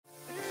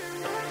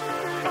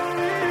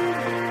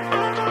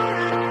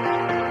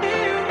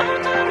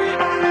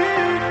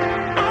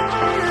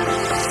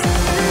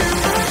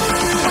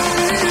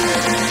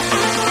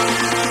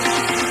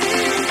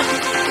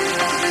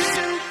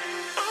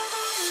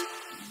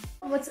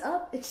what's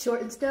up? It's Short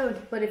and Stoned,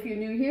 but if you're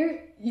new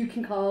here, you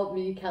can call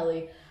me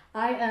Kelly.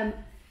 I am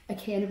a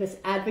cannabis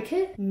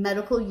advocate,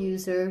 medical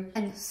user,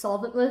 and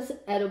solventless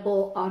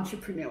edible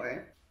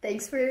entrepreneur.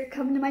 Thanks for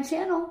coming to my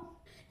channel.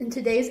 In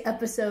today's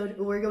episode,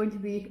 we're going to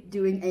be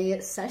doing a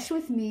sesh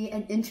with me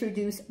and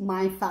introduce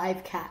my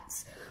 5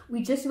 cats.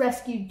 We just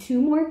rescued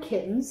 2 more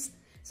kittens,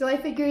 so I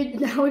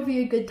figured now would be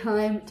a good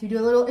time to do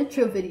a little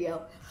intro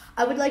video.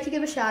 I would like to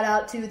give a shout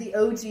out to the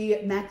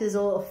OG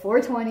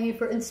MacDizzle420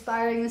 for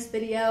inspiring this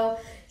video.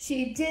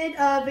 She did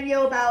a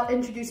video about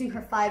introducing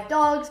her 5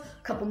 dogs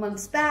a couple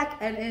months back,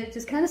 and it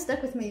just kind of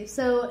stuck with me,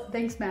 so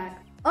thanks,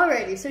 Mac.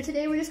 Alrighty, so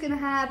today we're just gonna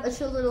have a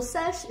chill little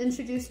sesh,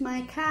 introduce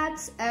my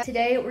cats, and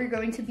today we're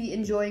going to be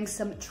enjoying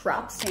some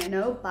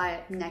Tropsano by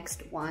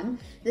Next One.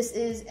 This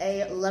is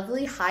a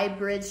lovely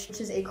hybrid,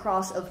 which is a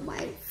cross of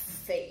my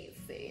fave.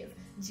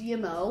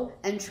 GMO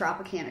and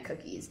Tropicana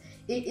cookies.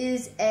 It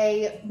is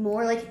a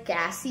more like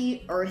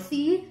gassy,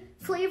 earthy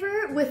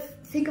flavor with,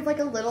 think of like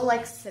a little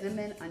like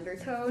cinnamon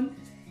undertone.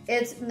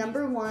 It's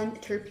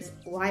 #1 terpene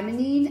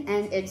limonene,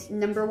 and its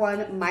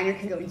 #1 minor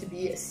can going to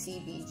be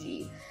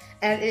CBG.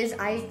 And it is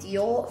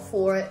ideal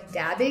for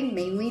dabbing,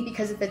 mainly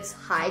because of its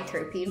high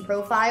terpene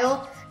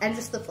profile and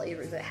just the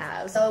flavors it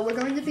has. So we're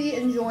going to be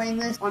enjoying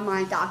this on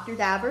my Dr.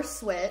 Dabber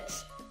Switch.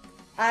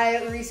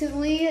 I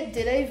recently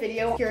did a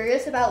video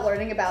curious about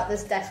learning about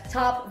this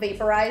desktop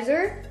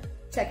vaporizer.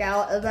 Check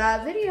out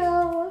that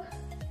video.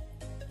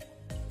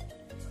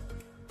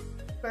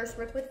 First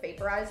rip with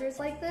vaporizers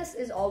like this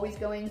is always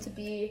going to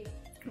be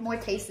more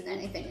taste than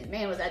anything, and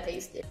man was that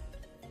tasty.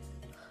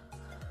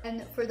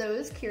 And for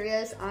those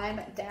curious, I'm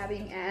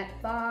dabbing at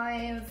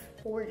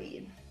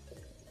 540.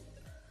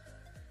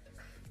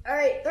 All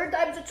right, 3rd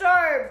time's a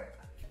charm.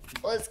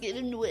 Let's get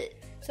into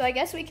it. So I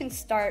guess we can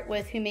start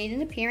with who made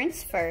an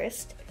appearance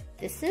first.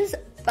 This is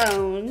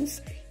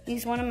Bones.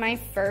 He's one of my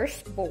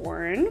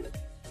firstborn.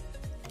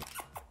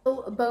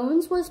 So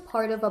Bones was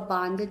part of a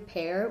bonded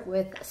pair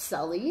with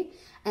Sully,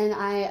 and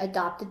I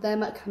adopted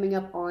them coming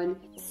up on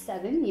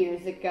 7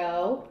 years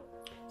ago.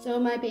 So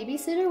my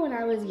babysitter when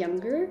I was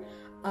younger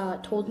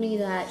told me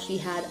that she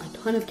had a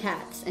ton of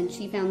cats, and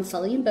she found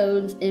Sully and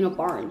Bones in a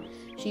barn.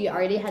 She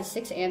already had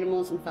 6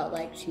 animals and felt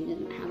like she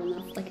didn't have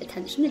enough like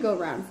attention to go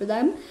around for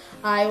them.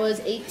 I was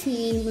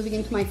 18, moving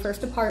into my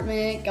first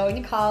apartment, going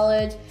to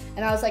college,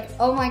 and I was like,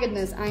 oh my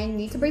goodness, I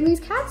need to bring these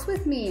cats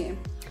with me.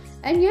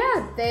 And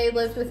yeah, they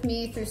lived with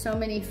me through so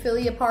many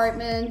Philly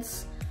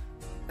apartments,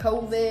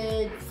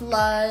 COVID,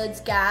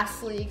 floods,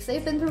 gas leaks.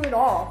 They've been through it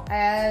all,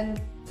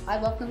 and I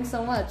love them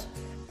so much.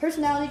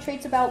 Personality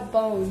traits about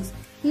Bones.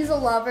 He's a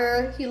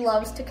lover, he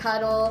loves to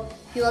cuddle,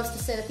 he loves to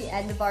sit at the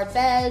end of our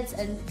beds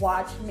and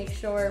watch and make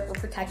sure we're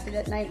protected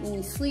at night when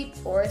we sleep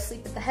or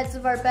sleep at the heads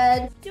of our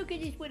bed. Look at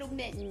his little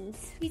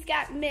mittens. He's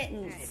got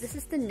mittens. Right, this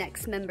is the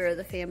next member of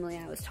the family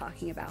I was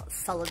talking about,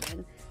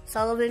 Sullivan.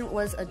 Sullivan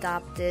was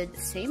adopted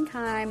same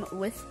time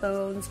with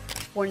Bones,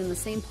 born in the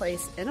same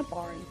place in a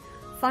barn.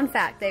 Fun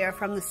fact, they are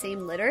from the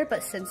same litter,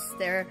 but since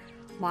their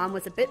mom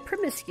was a bit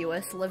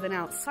promiscuous living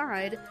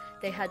outside,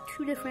 they had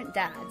 2 different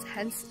dads,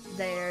 hence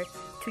their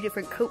 2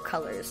 different coat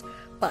colors,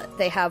 but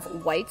they have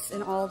whites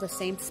in all the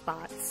same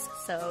spots,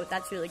 so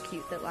that's really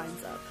cute. That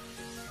lines up.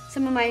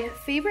 Some of my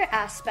favorite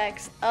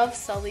aspects of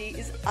Sully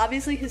is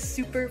obviously his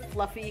super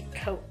fluffy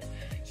coat.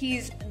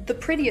 He's the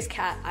prettiest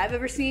cat I've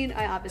ever seen.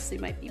 I obviously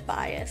might be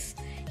biased.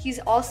 He's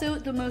also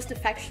the most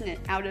affectionate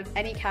out of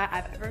any cat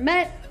I've ever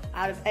met,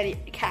 out of any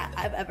cat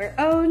I've ever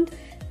owned.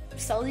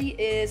 Sully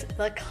is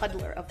the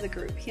cuddler of the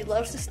group. He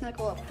loves to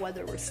snuggle up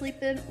whether we're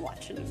sleeping,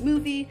 watching a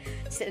movie,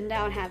 sitting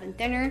down having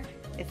dinner.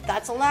 If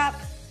that's a lap,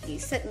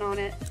 he's sitting on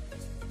it.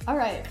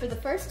 Alright, for the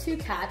first 2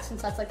 cats,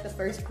 since that's like the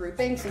first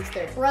grouping, since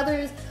they're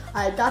brothers,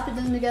 I adopted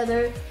them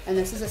together, and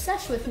this is a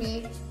sesh with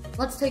me,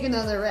 let's take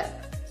another rip.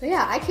 So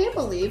yeah, I can't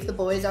believe the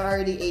boys are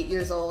already 8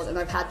 years old, and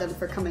I've had them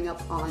for coming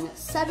up on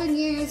 7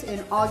 years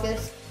in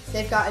August.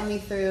 They've gotten me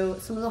through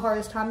some of the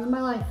hardest times in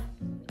my life.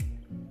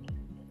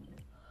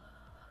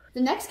 The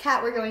next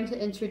cat we're going to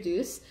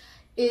introduce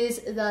is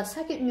the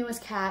 2nd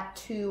newest cat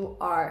to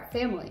our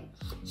family.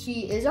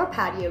 She is our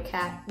patio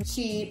cat.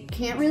 She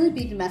can't really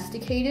be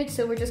domesticated,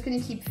 so we're just gonna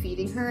keep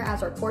feeding her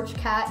as our porch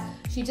cat.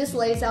 She just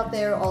lays out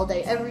there all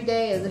day, every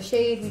day in the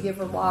shade. We give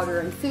her water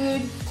and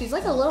food. She's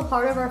like a little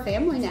part of our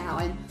family now,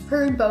 and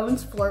her and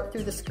Bones flirt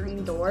through the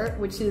screen door,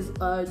 which is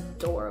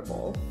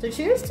adorable. So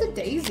cheers to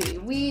Daisy.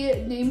 We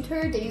named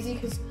her Daisy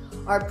because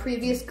our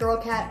previous girl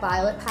cat,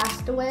 Violet,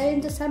 passed away in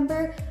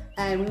December,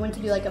 and we wanted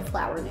to do like a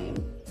flower name.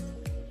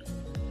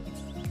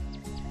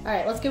 All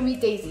right, let's go meet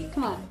Daisy,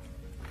 come on.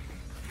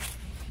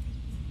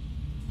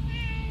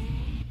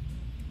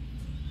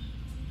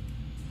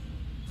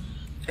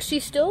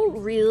 She's still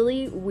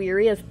really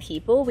weary of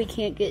people. We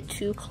can't get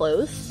too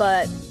close,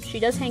 but she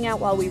does hang out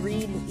while we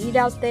read and eat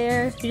out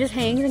there. She just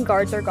hangs and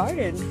guards our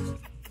garden.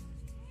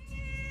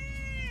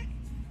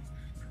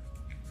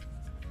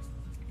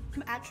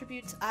 Some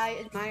attributes I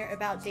admire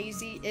about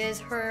Daisy is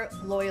her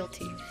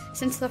loyalty.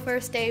 Since the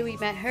first day we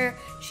met her,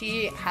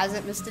 she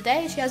hasn't missed a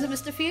day, she hasn't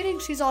missed a feeding,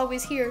 she's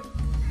always here.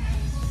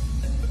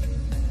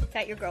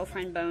 that your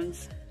girlfriend,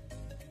 Bones?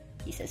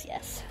 He says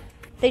yes.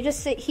 They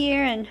just sit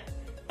here and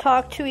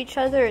talk to each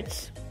other.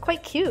 It's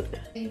quite cute.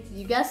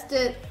 You guessed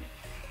it.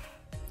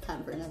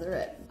 Time for another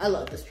rip. I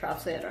love this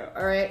Trapsano,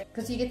 alright?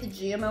 Because you get the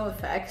GMO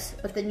effects,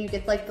 but then you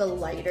get like the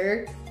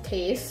lighter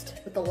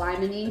taste with the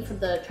limonene from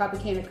the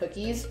Tropicana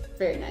cookies.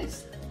 Very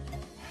nice.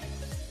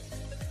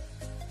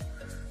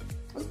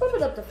 Let's bump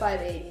it up to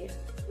 580.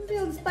 I'm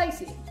feeling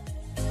spicy.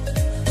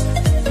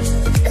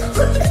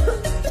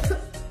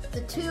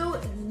 The two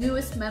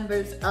newest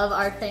members of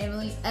our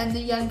family and the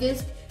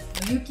youngest,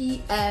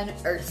 Yuki and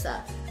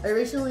Ursa.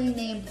 Originally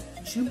named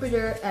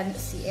Jupiter and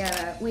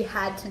Sienna, we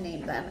had to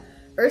name them.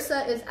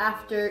 Ursa is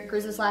after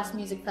Grizz's last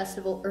music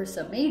festival,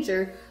 Ursa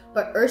Major,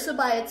 but Ursa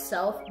by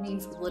itself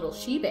means little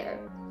she-bear.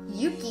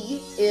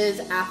 Yuki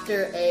is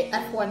after a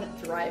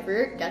F1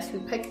 driver. Guess who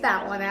picked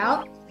that one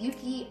out?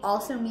 Yuki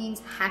also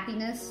means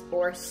happiness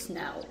or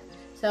snow.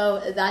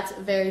 So that's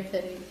very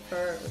fitting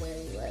for where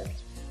we live.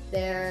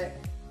 They're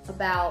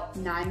about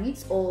 9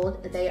 weeks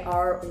old. They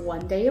are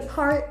 1 day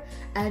apart,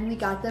 and we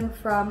got them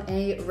from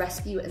a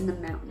rescue in the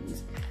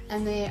mountains.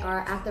 And they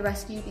are at the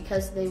rescue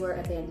because they were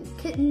abandoned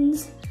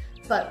kittens,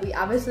 but we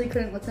obviously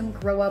couldn't let them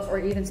grow up or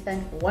even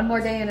spend one more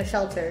day in a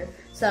shelter.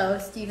 So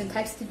Steven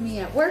texted me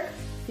at work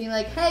being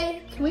like,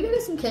 hey, can we go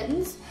get some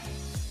kittens?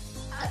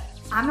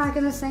 I'm not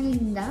gonna say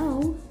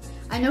no.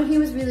 I know he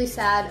was really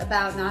sad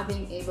about not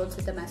being able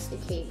to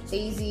domesticate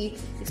Daisy,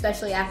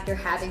 especially after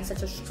having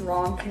such a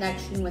strong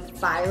connection with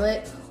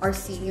Violet, our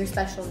senior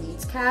special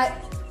needs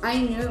cat. I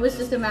knew it was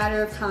just a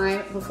matter of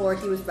time before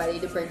he was ready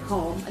to bring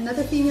home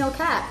another female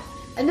cat.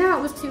 And now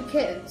it was 2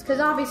 kittens,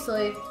 because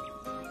obviously,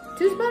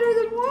 2's better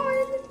than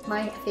 1.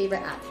 My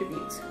favorite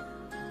attributes.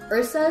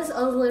 Ursa's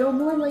a little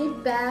more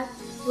laid back,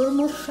 a little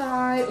more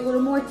shy, a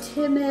little more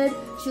timid.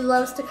 She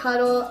loves to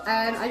cuddle,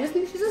 and I just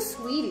think she's a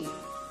sweetie.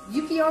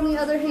 Yuki, on the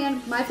other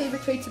hand, my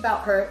favorite traits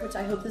about her, which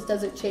I hope this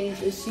doesn't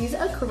change, is she's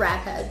a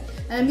crackhead.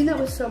 And I mean that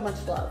with so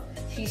much love.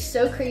 She's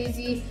so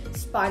crazy,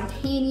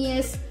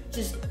 spontaneous,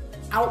 just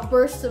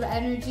outbursts of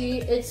energy.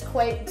 It's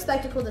quite a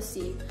spectacle to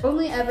see.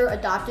 Only ever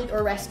adopted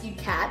or rescued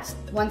cats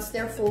once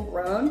they're full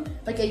grown,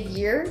 like a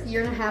year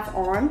and a half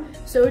on.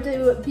 So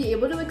to be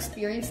able to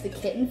experience the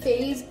kitten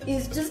phase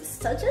is just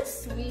such a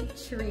sweet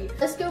treat.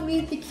 Let's go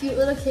meet the cute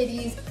little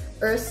kitties.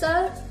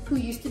 Ursa, who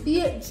used to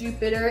be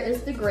Jupiter,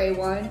 is the gray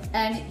one,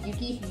 and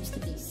Yuki, who used to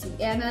be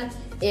Sienna,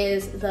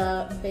 is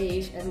the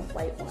beige and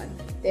white one.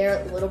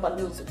 They're little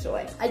bundles of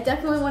joy. I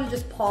definitely want to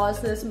just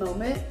pause this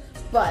moment,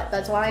 but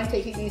that's why I'm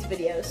taking these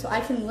videos, so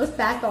I can look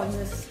back on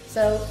this.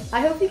 So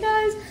I hope you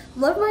guys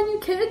love my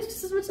new kittens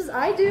just as much as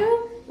I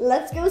do.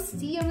 Let's go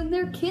see them in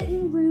their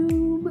kitten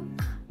room.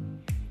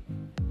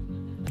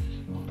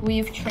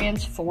 We've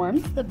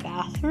transformed the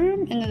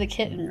bathroom into the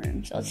kitten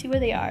room, so let's see where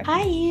they are.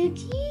 Hi,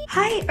 Yuki.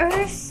 Hi,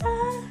 Ursa.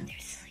 They're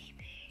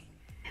sleeping.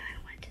 I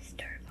don't want to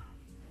disturb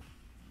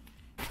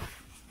them.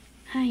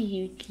 Hi,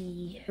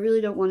 Yuki. I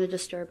really don't want to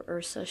disturb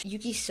Ursa.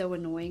 Yuki's so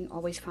annoying,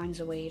 always finds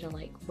a way to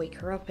like wake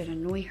her up and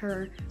annoy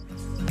her.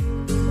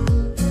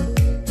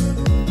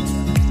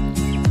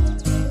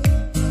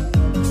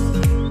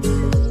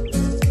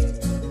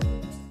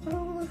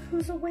 Oh, look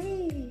who's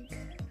awake.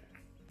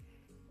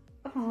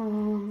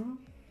 Aww.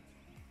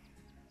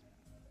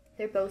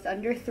 They're both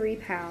under 3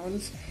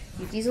 pounds.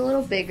 Yuki's a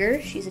little bigger,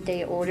 she's a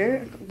day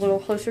older, a little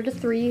closer to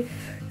 3.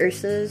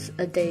 Ursa's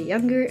a day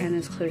younger and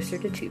is closer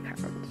to 2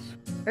 pounds.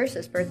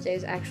 Ursa's birthday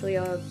is actually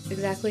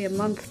exactly a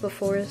month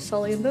before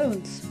Sully and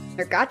Bones.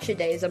 Their gotcha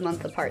day is a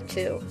month apart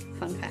too,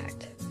 fun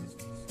fact.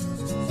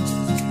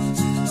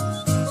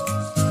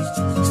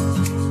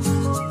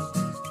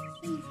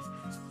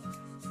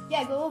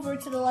 Yeah, go over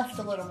to the left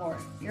a little more.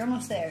 You're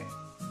almost there.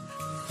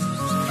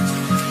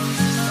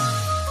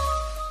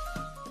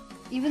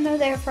 Even though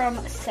they're from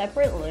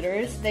separate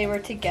litters, they were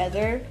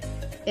together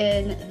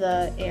in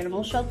the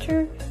animal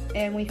shelter,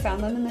 and we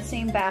found them in the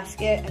same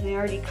basket, and they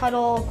already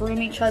cuddle,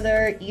 groom each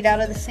other, eat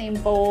out of the same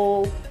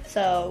bowl.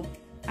 So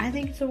I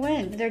think it's a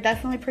win. They're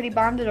definitely pretty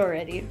bonded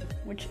already,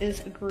 which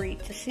is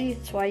great to see.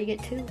 That's why you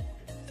get 2.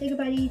 Say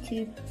goodbye to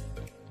YouTube.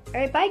 All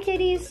right, bye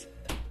kitties.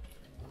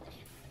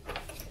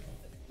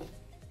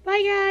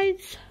 Bye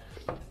guys.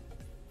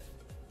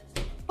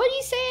 What are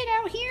you saying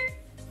out here?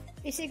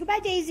 They say goodbye,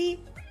 Daisy.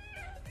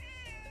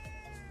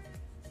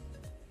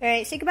 All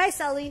right, say goodbye,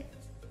 Sully.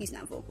 He's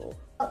not vocal.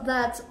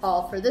 That's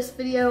all for this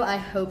video. I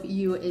hope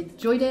you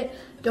enjoyed it.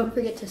 Don't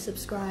forget to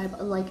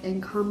subscribe, like,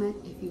 and comment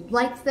if you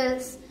liked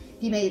this.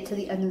 If you made it to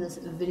the end of this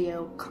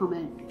video,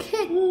 comment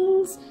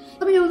kittens.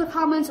 Let me know in the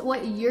comments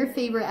what your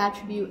favorite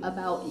attribute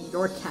about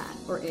your cat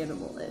or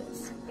animal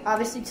is.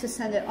 Obviously, to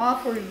send it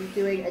off, we're gonna be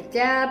doing a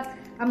dab.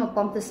 I'm gonna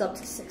bump this up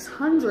to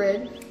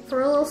 600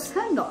 for a little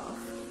send-off.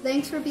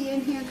 Thanks for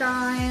being here,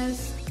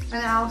 guys,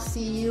 and I'll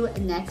see you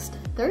next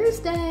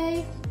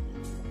Thursday.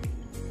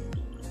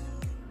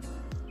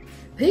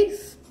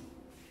 Peace.